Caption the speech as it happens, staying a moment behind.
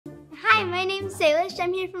Hi, my name's Salish.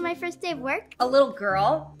 I'm here for my first day of work. A little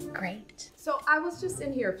girl? Great. So I was just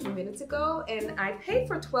in here a few minutes ago and I paid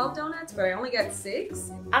for 12 donuts, but I only got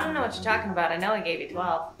 6. I don't know what you're talking about. I know I gave you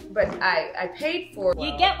 12. But I paid for...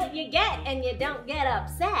 You get what you get and you don't get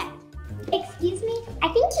upset. Excuse me? I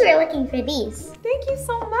think you were looking for these. Thank you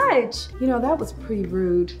so much. You know, that was pretty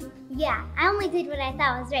rude. Yeah, I only did what I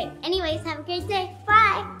thought was right. Anyways, have a great day.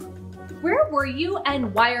 Bye. Where were you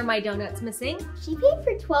and why are my donuts missing? She paid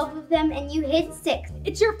for 12 of them and you hid 6.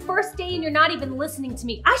 It's your first day and you're not even listening to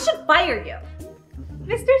me. I should fire you.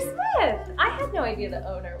 Mr. Smith, I had no idea the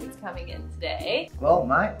owner was coming in today. Well,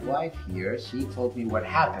 my wife here, she told me what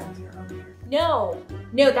happened earlier. No,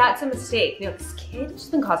 that's a mistake. No, this kid's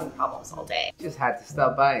been causing problems all day. Just had to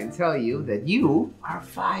stop by and tell you that you are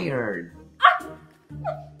fired.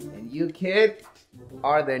 And you, kid,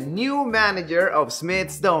 are the new manager of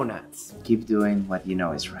Smith's Donuts. Keep doing what you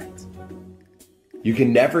know is right. You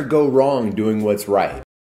can never go wrong doing what's right.